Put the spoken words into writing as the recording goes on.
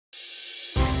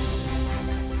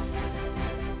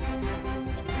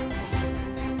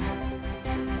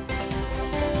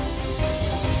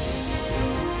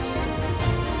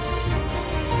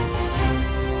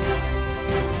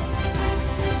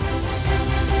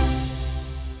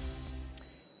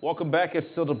Welcome back. It's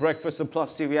still the breakfast in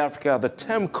Plus TV Africa. The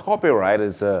term copyright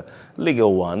is a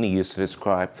legal one used to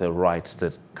describe the rights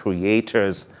that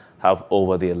creators have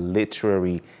over their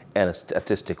literary and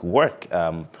artistic work.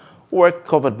 Work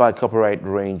covered by copyright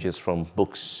ranges from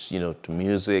books, to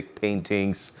music,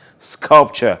 paintings,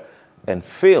 sculpture, and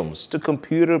films, to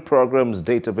computer programs,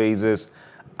 databases,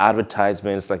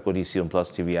 advertisements like what you see on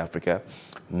Plus TV Africa,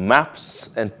 maps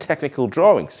and technical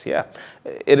drawings. Yeah,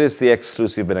 it is the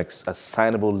exclusive and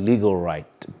assignable legal right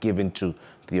given to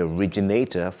the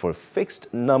originator for a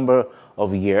fixed number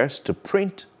of years to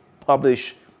print,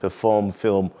 publish, perform,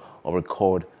 film, or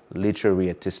record literary,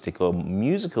 artistic, or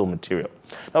musical material.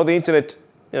 Now, the internet,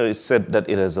 it's said that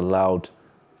it has allowed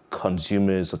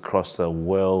consumers across the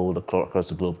world, across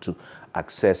the globe, to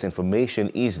access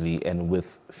information easily and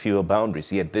with fewer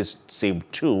boundaries. Yet this same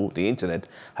tool, the internet,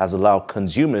 has allowed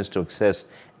consumers to access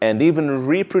and even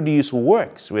reproduce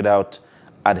works without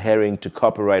adhering to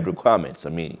copyright requirements. I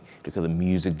mean, look at the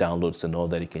music downloads and all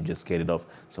that. You can just get it off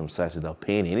some sites without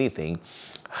paying anything.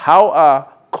 How are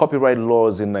copyright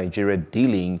laws in Nigeria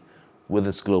dealing with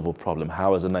this global problem?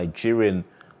 How has a Nigerian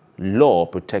law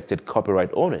protected copyright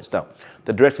owners? Now,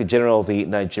 the Director General of the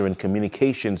Nigerian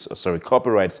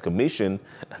Copyrights Commission,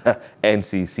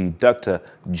 NCC, Dr.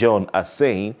 John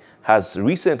Assain, has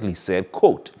recently said,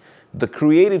 quote, "The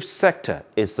creative sector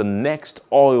is the next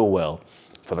oil well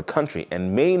for the country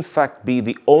and may in fact be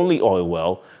the only oil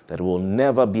well that will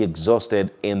never be exhausted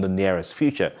in the nearest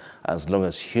future as long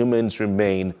as humans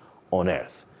remain on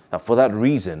Earth." Now, for that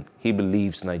reason, he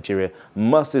believes Nigeria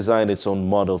must design its own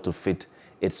model to fit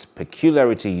its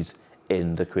peculiarities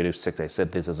in the creative sector. I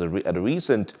said this at a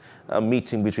recent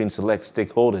meeting between select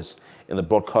stakeholders in the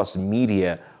broadcast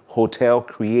media, hotel,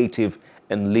 creative,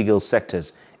 and legal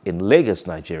sectors in Lagos,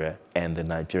 Nigeria, and the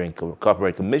Nigerian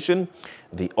Copyright Commission,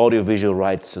 the Audiovisual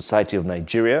Rights Society of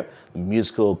Nigeria, the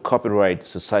Musical Copyright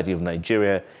Society of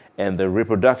Nigeria, and the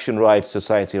Reproduction Rights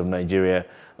Society of Nigeria,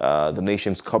 the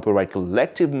nation's copyright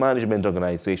collective management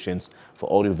organizations for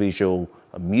audiovisual,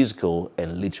 musical,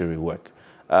 and literary work.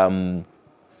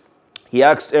 We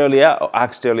asked earlier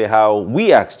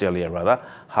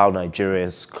how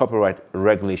Nigeria's copyright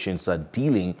regulations are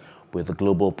dealing with the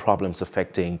global problems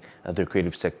affecting the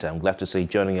creative sector. I'm glad to say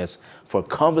joining us for a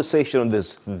conversation on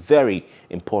this very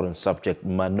important subject,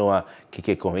 Manoah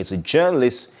Kikekon. He's a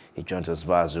journalist. He joins us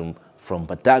via Zoom from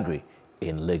Badagry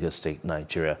in Lagos State,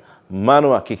 Nigeria.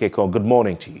 Manoah Kikekon, good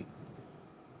morning to you.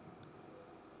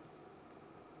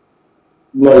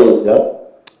 Good morning, sir.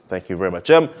 Thank you very much.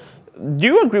 Do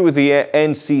you agree with the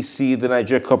NCC, the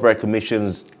Nigeria Copyright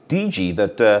Commission's DG,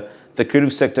 that the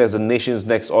creative sector is the nation's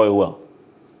next oil well?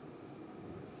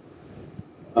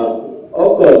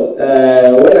 Of course,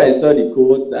 when I saw the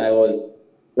quote, I was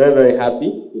very, very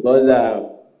happy because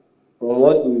from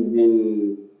what we've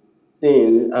been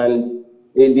seeing, and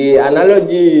the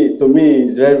analogy to me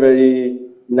is very, very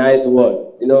nice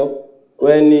word.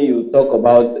 When you talk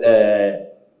about a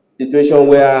situation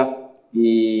where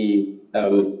the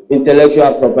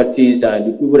intellectual properties and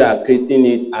the people that are creating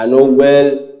it are not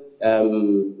well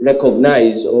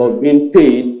recognized or being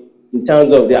paid in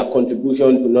terms of their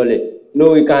contribution to knowledge.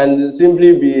 We can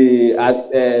simply be as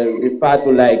referred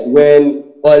to like when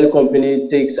oil company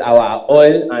takes our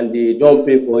oil and they don't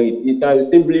pay for it. It can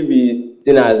simply be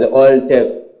seen as the oil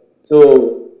theft.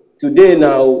 So today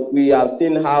now we have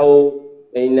seen how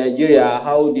in Nigeria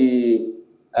how the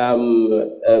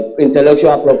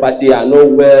intellectual property are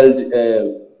not well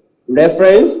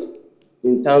referenced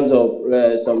in terms of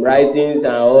some writings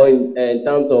and or in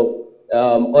terms of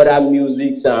other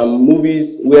musics and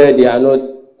movies where they are not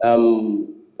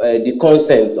the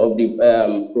consent of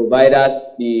the providers,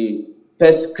 the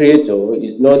first creator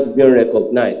is not being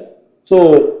recognized.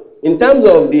 So in terms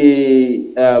of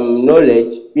the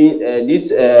knowledge, this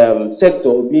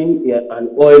sector being an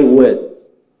oil well,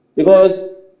 because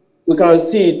we can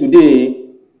see today,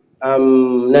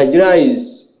 Nigeria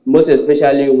is most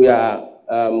especially we are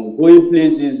going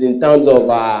places in terms of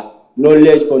our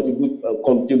knowledge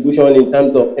contribution in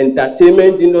terms of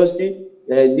entertainment industry.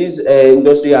 This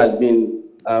industry has been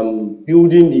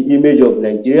building the image of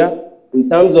Nigeria in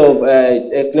terms of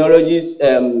technologies.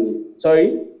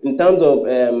 In terms of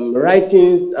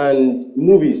writings and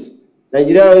movies.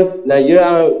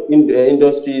 Nigerian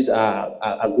industries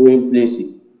are going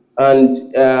places. And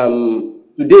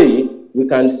today, we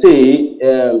can say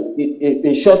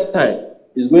in short time,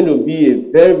 it's going to be a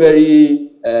very,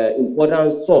 very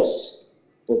important source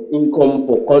of income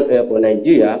for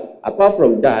Nigeria. Apart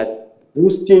from that,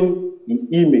 boosting the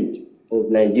image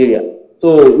of Nigeria,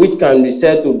 so which can be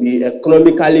said to be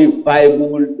economically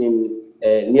viable in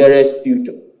nearest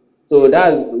future. So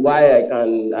that's why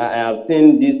I have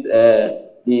seen this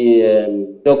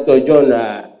Dr. John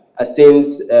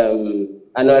Astain's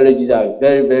analogies are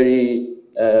very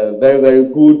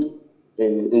good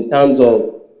in terms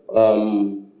of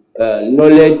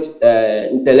knowledge,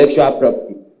 intellectual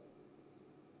property.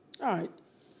 All right.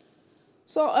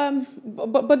 So,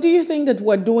 but do you think that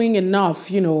we're doing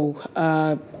enough? You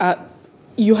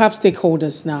have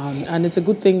stakeholders now, and it's a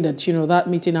good thing that that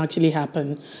meeting actually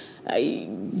happened.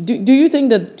 Do you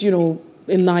think that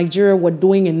in Nigeria we're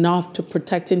doing enough to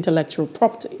protect intellectual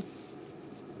property?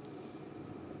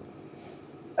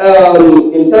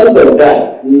 In terms of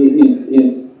that,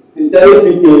 it's sincerely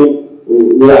speaking,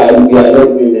 we are not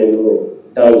doing enough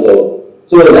in terms of.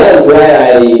 So that's why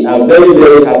I am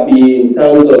very happy in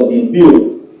terms of the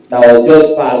bill that was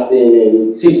just passed in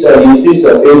the 6th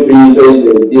of April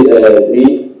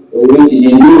 2023, which is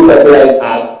the new Copyright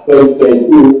Act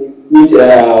 2022, which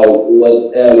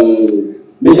was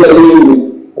majorly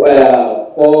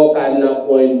with 4 cardinal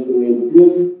points to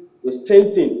improve, to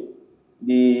strengthen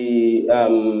the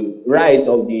right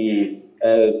of the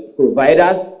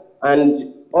providers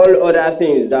and all other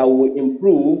things that will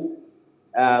improve,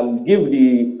 give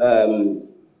the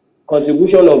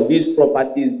contribution of these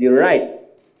properties the right,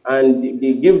 and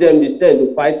they give them the strength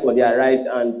to fight for their right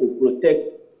and to protect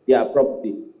their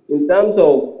property. In terms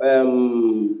of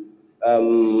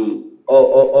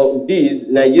this,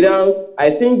 Nigeria,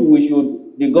 I think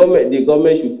the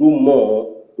government should do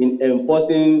more in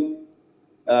enforcing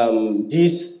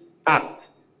this act,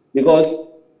 because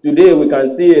today we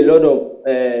can see a lot of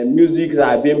music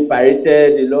that are being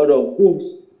pirated, a lot of books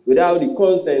without the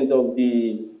consent of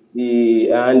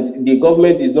and the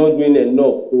government is not doing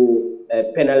enough to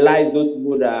penalize those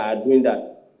people that are doing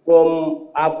that.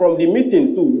 From the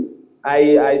meeting too,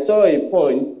 I saw a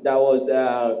point that was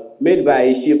made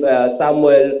by Chief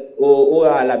Samuel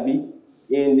Alabi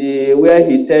where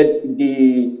he said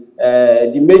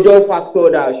the major factor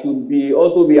that should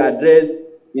also be addressed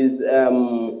is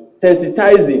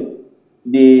sensitizing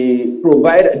the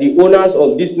owners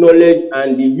of this knowledge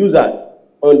and the users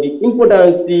on the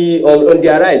importance on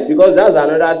their rights, because that's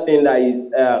another thing that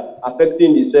is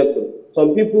affecting the sector.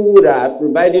 Some people that are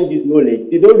providing this knowledge,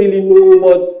 they don't really know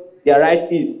what their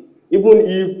right is. Even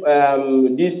if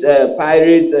these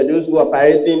pirates, those who are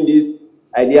pirating these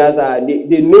ideas,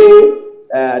 they know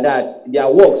that their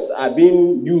works are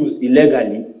being used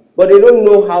illegally, but they don't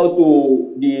know how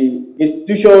the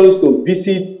institutions to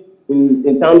visit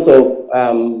in terms of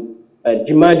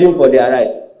demanding for their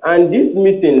right. And this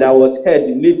meeting that was held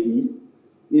lately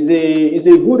is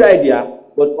a good idea,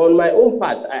 but on my own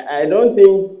part, I don't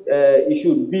think it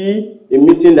should be a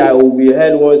meeting that will be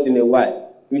held once in a while.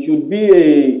 It should be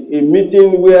a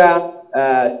meeting where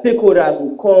stakeholders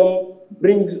will come,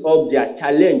 brings up their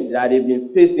challenge that they've been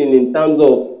facing in terms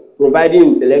of providing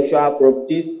intellectual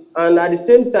properties, and at the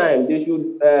same time, they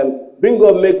should bring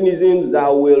up mechanisms that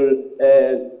will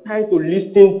try to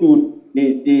listen to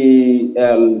the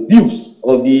views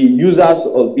of the users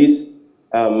of this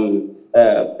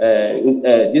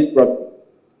properties.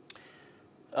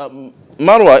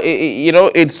 Manoah,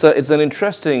 it's an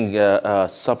interesting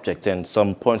subject, and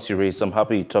some points you raised. I'm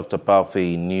happy you talked about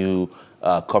the new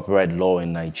copyright law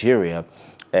in Nigeria,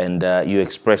 and you're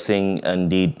expressing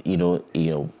indeed,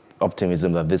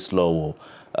 optimism that this law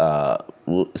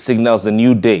will signals a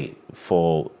new day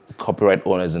for copyright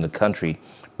owners in the country.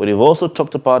 But you've also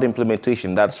talked about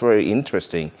implementation. That's very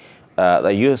interesting.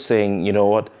 That you're saying, you know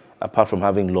what, apart from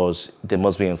having laws, there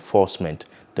must be enforcement.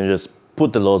 Don't just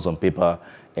put the laws on paper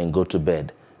and go to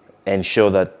bed. Ensure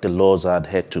that the laws are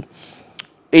adhered to.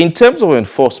 In terms of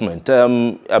enforcement,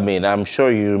 I'm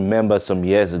sure you remember some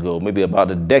years ago, maybe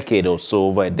about a decade or so,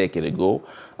 over a decade ago,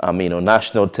 on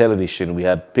national television, we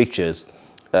had pictures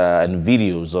and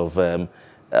videos of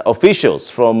officials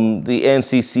from the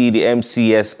NCC, the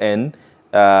MCSN,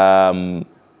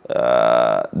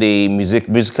 the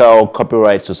Musical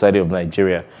Copyright Society of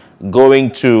Nigeria, going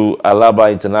to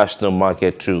Alaba International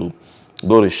Market to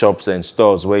go to shops and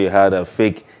stores where you had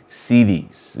fake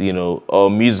CDs, or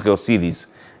musical CDs,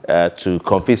 to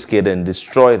confiscate and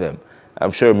destroy them.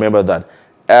 I'm sure you remember that.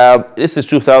 This is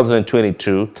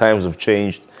 2022. Times have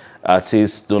changed.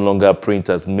 Artists no longer print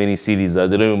as many CDs. They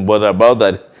don't even bother about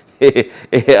that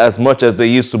as much as they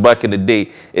used to back in the day.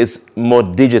 It's more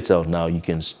digital now. You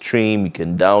can stream, you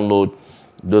can download.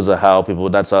 That's how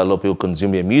a lot of people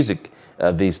consume their music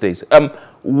these days.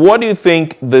 What do you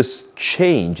think this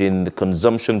change in the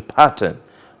consumption pattern,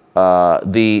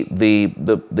 the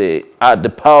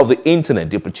power of the internet,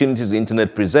 the opportunities the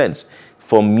internet presents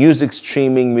for music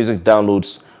streaming, music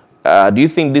downloads, Do you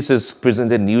think this has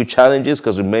presented new challenges?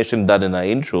 Because we mentioned that in our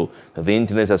intro, that the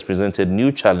internet has presented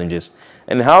new challenges.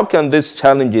 And how can these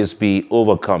challenges be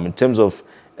overcome in terms of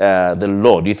the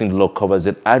law? Do you think the law covers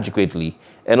it adequately?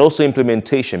 And also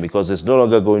implementation, because it's no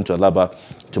longer going to Alaba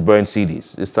to burn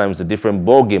CDs. This time it's a different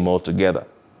ball game altogether.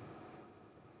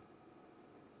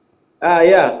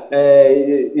 Yeah,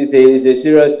 it's a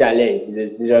serious challenge.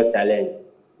 It's a serious challenge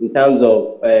in terms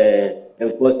of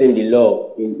enforcing the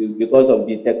law because of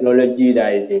the technology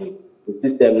that is in the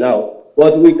system now.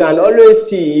 But we can always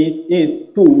see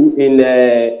it too in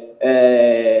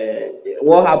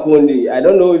what happened. I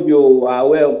don't know if you are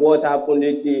aware of what happened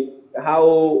lately,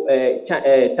 how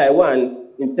Taiwan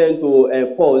intend to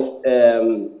enforce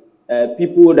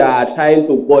people that are trying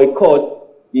to boycott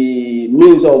the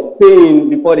means of paying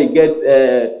before they get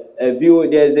a view.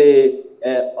 There's the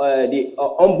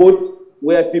ombud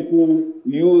where people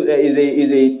use is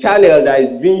a channel that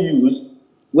is being used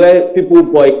where people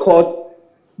boycott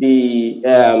the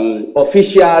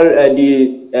official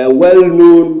the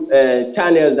well-known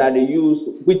channels that they use,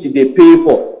 which they pay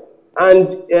for. And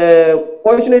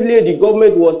fortunately, the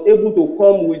government was able to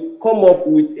come up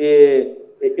with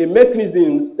a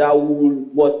mechanism that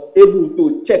was able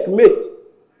to checkmate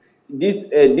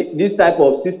this type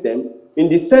of system, in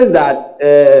the sense that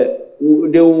they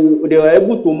were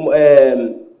able to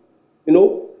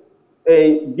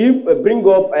bring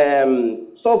up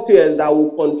softwares that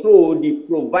will control the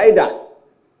providers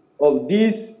of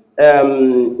this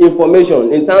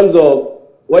information, in terms of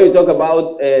when you talk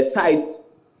about sites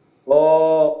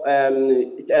or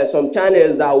some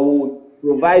channels that will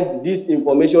provide this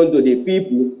information to the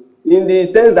people, in the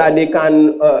sense that they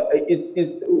can, it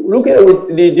is looking at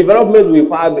the development we've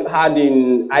had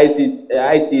in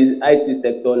IT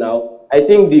sector now. I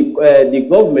think the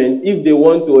government, if they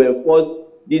want to enforce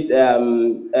this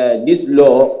this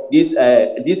law, this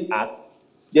act,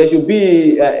 there should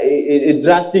be a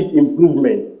drastic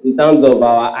improvement in terms of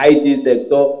our IT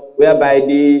sector, whereby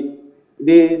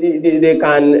they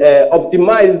can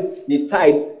optimize the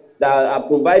sites that are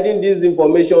providing this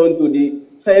information to the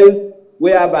sense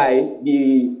whereby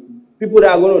the people that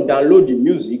are going to download the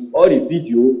music or the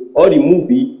video or the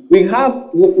movie, we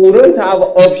don't have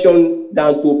option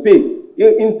than to pay.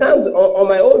 In terms on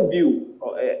my own view,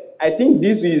 I think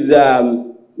this is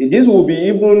this will be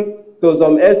even to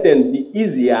some extent be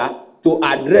easier to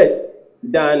address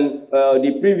than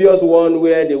the previous one,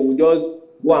 where they would just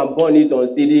go and burn it on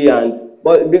CD.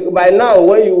 But by now,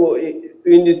 when you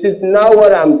in the city now,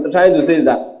 what I'm trying to say is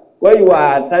that when you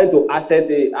are trying to access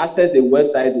a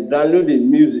website to download the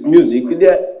music,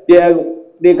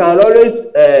 they can always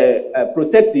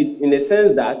protect it, in the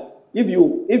sense that if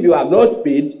you have not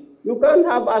paid, you can't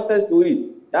have access to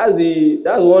it. That's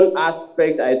one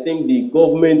aspect I think the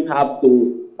government have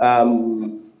to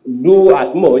do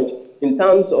as much in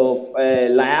terms of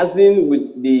liaising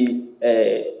with the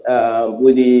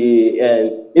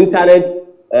internet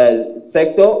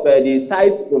sector, the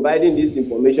site providing this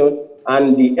information,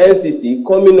 and the NCC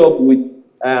coming up with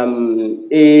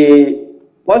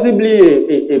possibly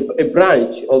a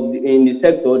branch in the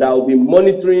sector that will be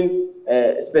monitoring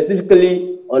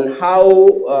specifically on how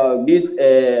these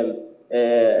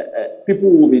people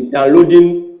will be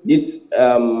downloading these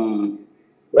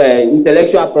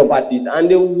intellectual properties, and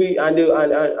they will be and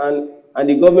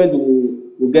the government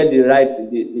will get the right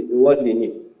what they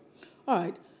need. All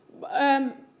right.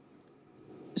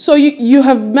 So you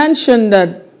have mentioned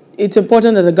that it's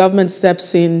important that the government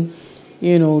steps in,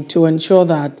 to ensure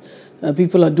that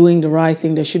people are doing the right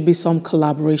thing. There should be some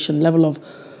level of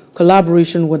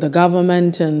collaboration with the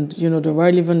government and, the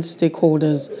relevant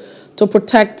stakeholders to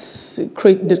protect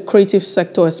the creative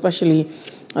sector, especially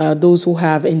those who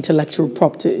have intellectual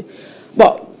property.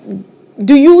 But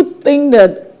do you think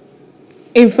that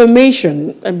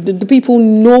information, the people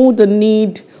know the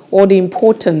need or the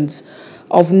importance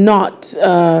of not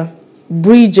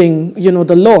breaching,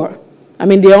 the law? I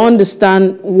mean, they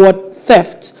understand what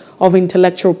theft of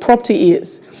intellectual property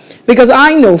is. Because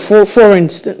I know, for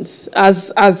instance,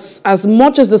 as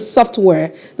much as the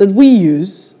software that we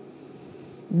use,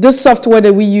 this software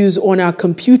that we use on our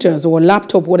computers or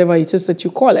laptop, whatever it is that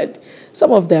you call it,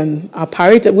 some of them are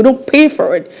pirated. We don't pay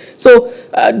for it. So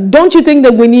don't you think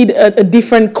that we need a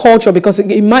different culture? Because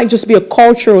it might just be a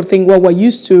cultural thing where we're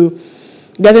used to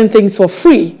getting things for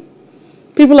free.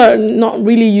 People are not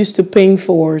really used to paying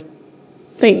for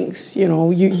things.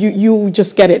 You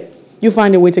just get it. You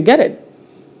find a way to get it.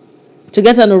 To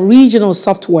get an original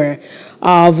software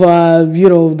of,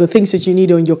 the things that you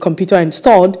need on your computer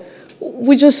installed,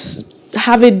 we just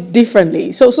have it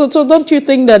differently. So don't you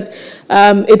think that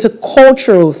it's a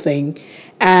cultural thing,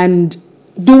 and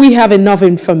do we have enough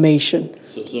information?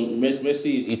 So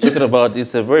Messi, you're talking about,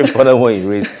 it's a very important one you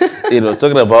raised.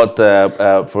 Talking about,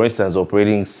 for instance,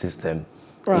 operating system.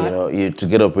 Right. To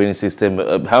get operating system,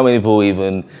 how many people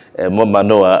even,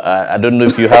 Manoah, I don't know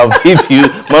if you have,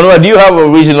 Manoah, do you have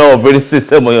original operating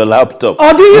system on your laptop?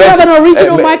 Or do you have an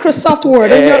original Microsoft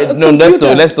Word on your no,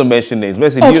 computer? let's not mention names.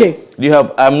 Messi, Okay. do you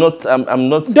have, I'm not.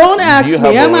 Don't ask do you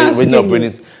me, have I'm asking operating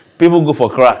you. People go for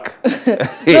crack.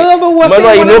 No, but we're saying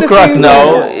Manoah, you one know of the crack same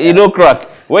now. thing. You know crack.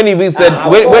 When he even said,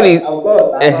 Of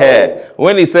course.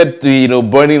 when he said to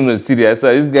burning in the city, I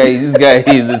said this guy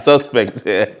is a suspect. So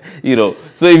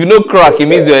if you know crack, it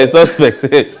means you're a suspect. So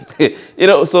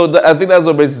I think that's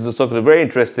what Messi is talking. A very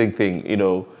interesting thing.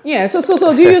 Yeah.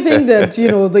 So do you think that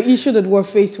the issue that we're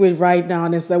faced with right now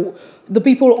is that the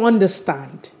people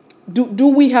understand? Do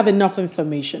we have enough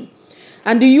information?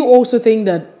 And do you also think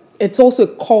that it's also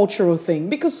a cultural thing?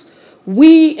 Because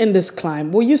we in this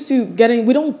climate, we're used to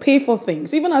we don't pay for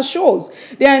things, even as shows.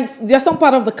 There's some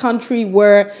part of the country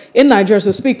where, in Nigeria, so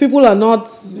to speak, people are not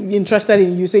interested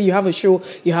in you say you have a show,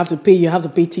 you have to pay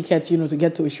tickets, to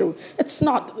get to a show. It's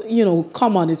not,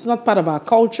 common. It's not part of our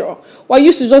culture. We're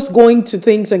used to just going to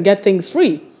things and get things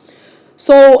free.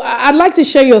 So I'd like to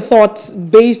share your thoughts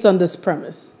based on this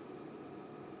premise.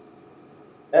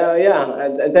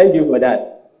 Thank you for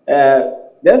that.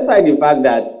 Despite the fact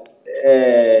that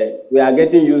we are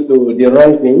getting used to the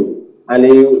wrong thing and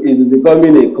it's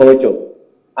becoming a culture,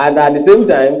 and at the same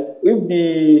time, if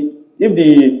the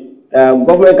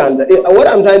government can, what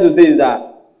I'm trying to say is that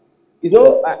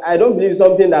I don't believe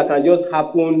something that can just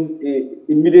happen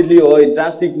immediately, or a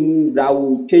drastic move that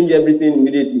will change everything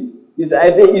immediately.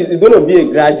 I think it's going to be a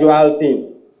gradual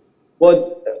thing,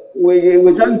 but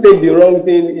we can't take the wrong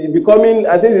thing.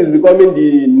 I think it's becoming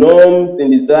the norm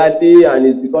in the society, and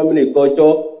it's becoming a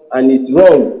culture, and it's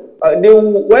wrong.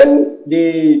 When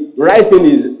the right thing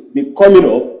is coming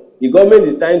up, the government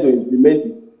is trying to implement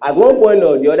it. At one point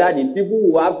or the other, the people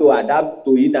will have to adapt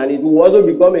to it, and it will also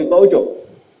become a culture.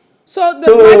 So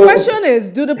my question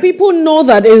is, do the people know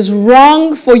that it's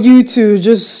wrong for you to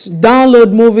just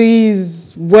download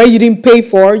movies where you didn't pay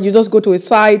for? You just go to a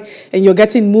site and you're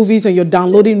getting movies and you're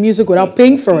downloading music without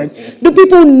paying for it. Do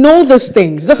people know these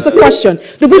things? That's the question.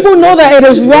 Do people know that it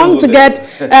is wrong to get,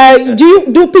 do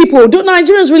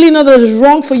Nigerians really know that it is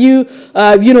wrong for you,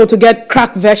 to get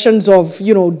cracked versions of,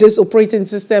 this operating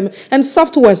system and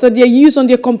softwares that they use on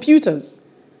their computers?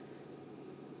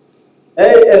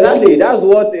 Exactly. That's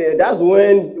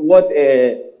when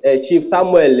Chief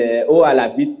Samuel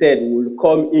Alabi said will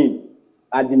come in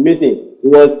at the meeting. He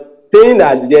was saying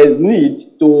that there's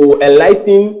need to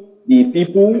enlighten the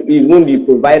people, even the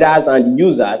providers and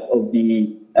users of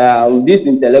this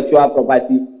intellectual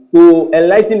property, to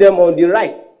enlighten them on their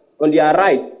right. And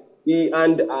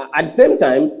at the same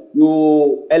time,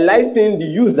 you enlighten the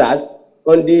users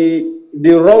on the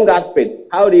wrong aspect,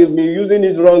 how they've been using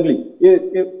it wrongly.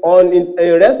 In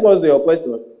response to your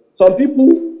question, some people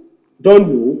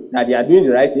don't know that they are doing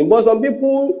the right thing, but some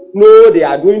people know they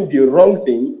are doing the wrong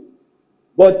thing.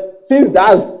 But since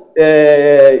that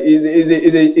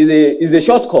is a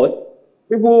shortcut,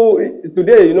 people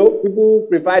today, people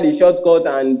prefer the shortcut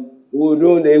and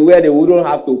where they wouldn't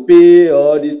have to pay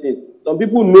all these things. Some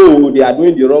people know they are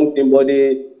doing the wrong thing, but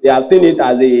they have seen it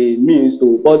as a means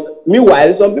to. But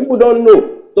meanwhile, some people don't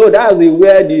know. So that's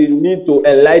where they need to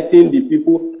enlighten the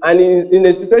people. And in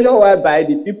a situation whereby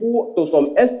the people, to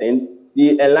some extent,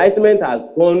 the enlightenment has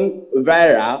gone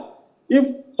viral, if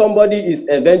somebody is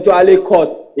eventually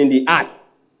caught in the act,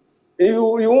 you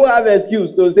won't have an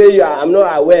excuse to say, I'm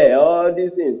not aware of all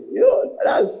these things.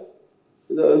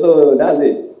 So that's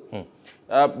it.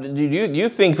 Do you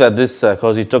think that this,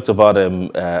 because you talked about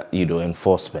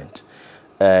enforcement,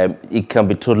 it can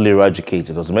be totally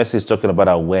eradicated? Because Messi is talking about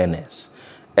awareness,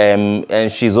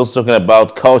 and she's also talking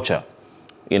about culture.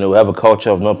 We have a culture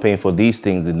of not paying for these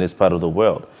things in this part of the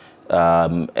world,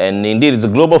 and indeed, it's a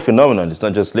global phenomenon. It's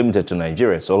not just limited to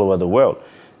Nigeria; it's all over the world.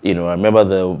 I remember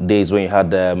the days when you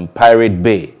had Pirate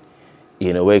Bay.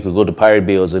 Where you could go to Pirate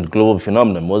Bay. It was a global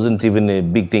phenomenon. It wasn't even a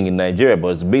big thing in Nigeria, but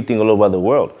it's a big thing all over the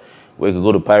world. Where you could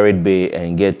go to Pirate Bay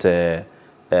and get,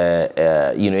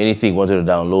 anything you wanted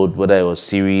to download, whether it was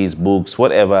series, books,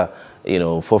 whatever,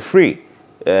 for free.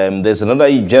 There's another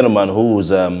gentleman who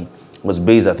was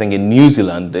based, I think, in New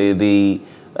Zealand. The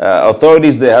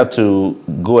authorities there had to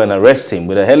go and arrest him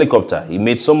with a helicopter. He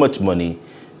made so much money,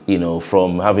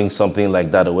 from having something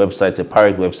like that, a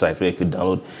pirate website where you could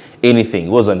download anything. It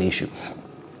was an issue.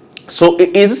 So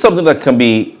is it something that can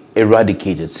be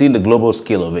eradicated, seeing the global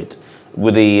scale of it?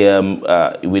 With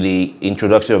the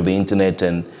introduction of the internet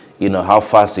and how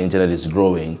fast the internet is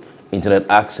growing, internet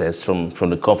access from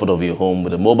the comfort of your home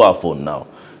with a mobile phone now.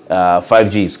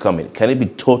 5G is coming. Can it be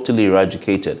totally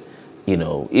eradicated? You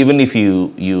know, even if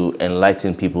you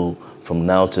enlighten people from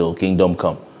now till kingdom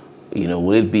come, you know,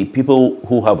 will it be people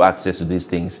who have access to these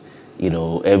things, you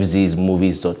know, FZ's,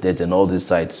 movies.net and all these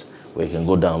sites where you can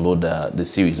go download the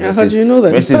series? How do you know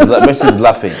that? Mercy's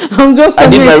laughing. I'm just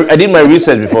amazed. I did my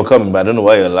research before coming, but I don't know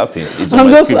why you're laughing. I'm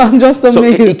just amazed.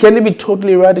 So can it be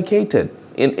totally eradicated?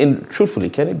 Truthfully,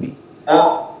 can it be?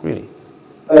 Really?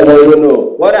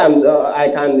 No. What I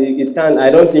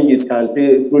don't think it can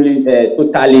be fully,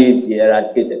 totally be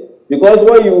eradicated. Because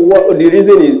the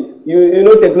reason is, you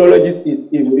know, technology is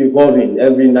evolving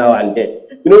every now and then.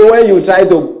 You know, when you try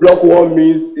to block one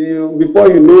means, before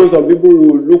you know, some people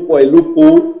will look for a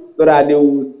loophole so that they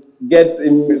will get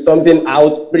something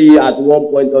out free at one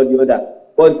point or the other.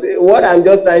 But what I'm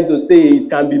just trying to say, it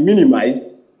can be minimized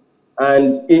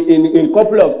and in a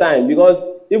couple of times, because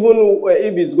even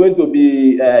if it's going to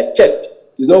be checked,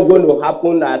 it's not going to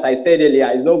happen, as I said earlier,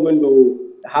 it's not going to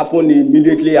happen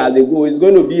immediately as they go. It's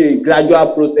going to be a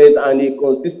gradual process and a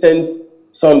consistent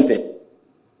something.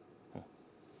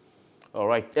 All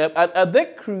right. Are there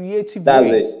creative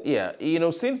ways? Yeah. You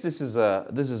know, since this is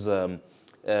a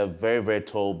very, very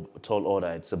tall order,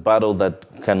 it's a battle that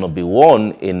cannot be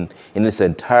won in its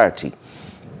entirety.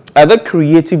 Are there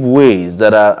creative ways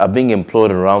that are being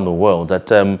employed around the world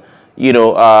that you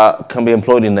know, can be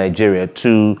employed in Nigeria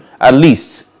to at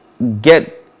least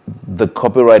get the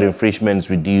copyright infringements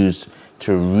reduced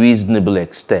to a reasonable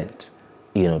extent?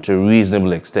 You know, to a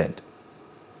reasonable extent.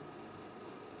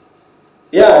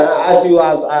 Yeah,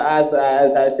 as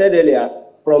I said earlier,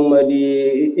 from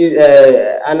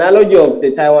the analogy of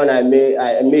the Taiwan I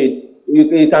made,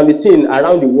 it can be seen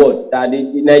around the world that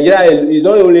Nigeria is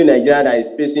not only Nigeria that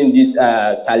is facing this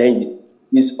challenge.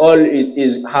 It's all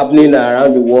is happening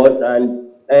around the world, and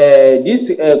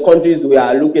these countries we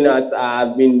are looking at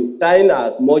have been trying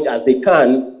as much as they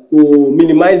can to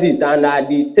minimize it, and at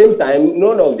the same time,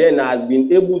 none of them has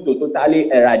been able to totally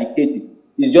eradicate it.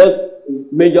 It's just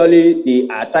majorly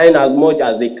they are trying as much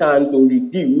as they can to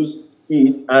reduce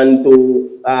it and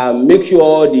to make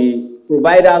sure the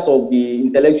providers of the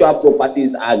intellectual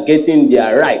properties are getting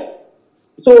their right.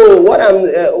 So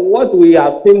what we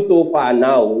have seen so far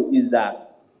now is that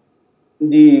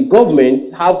the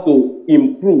government have to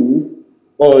improve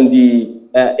on the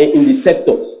in the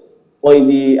sectors, or at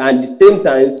the same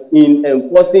time in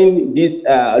enforcing this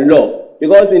law,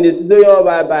 because in the situation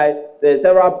whereby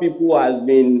several people has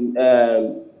been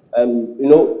you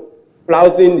know,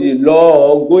 flouting the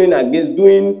law or going against,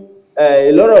 doing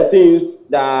a lot of things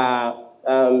that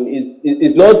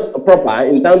is not proper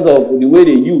in terms of the way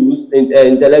they use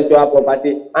intellectual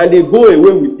property, and they go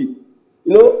away with it.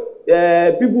 You know,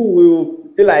 people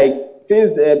will feel like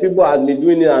since people have been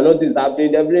doing it and nothing is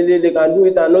happening, definitely they can do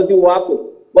it and nothing will happen.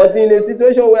 But in a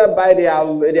situation whereby there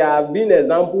have been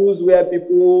examples where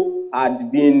people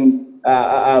had been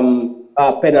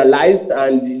penalized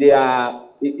and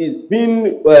it's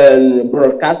been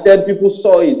broadcasted, people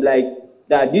saw it like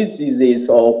that this is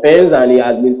a offense and he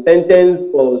has been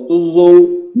sentenced for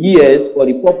so years for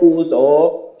the purpose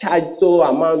or charged so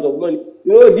amounts of money.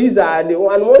 You know, these are the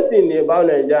one thing about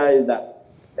Nigeria is that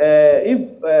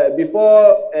if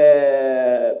before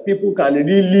people can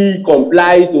really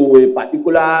comply to a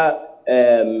particular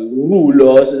rule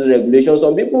or regulation,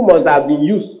 some people must have been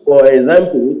used, for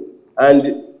example, and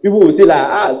people will say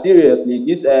like, seriously,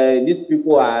 these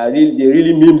people are they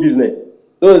really mean business.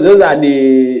 Those are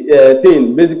the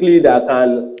things basically that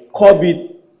can curb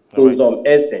it to some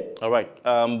extent. All right.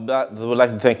 We would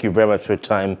like to thank you very much for your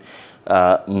time.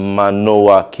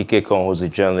 Manoah Kikekon, who's a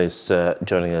journalist,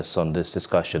 joining us on this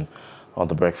discussion on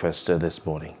The Breakfast this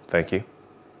morning. Thank you.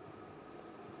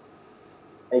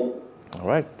 Thank you. All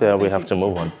right, we have to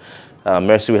move on.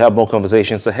 Mercy, we have more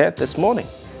conversations ahead this morning.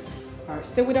 All right,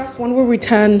 stay with us. When we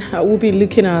return, we'll be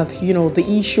looking at, you know, the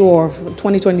issue of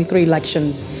 2023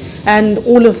 elections and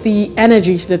all of the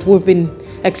energy that we've been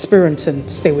experiencing.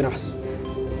 Stay with us.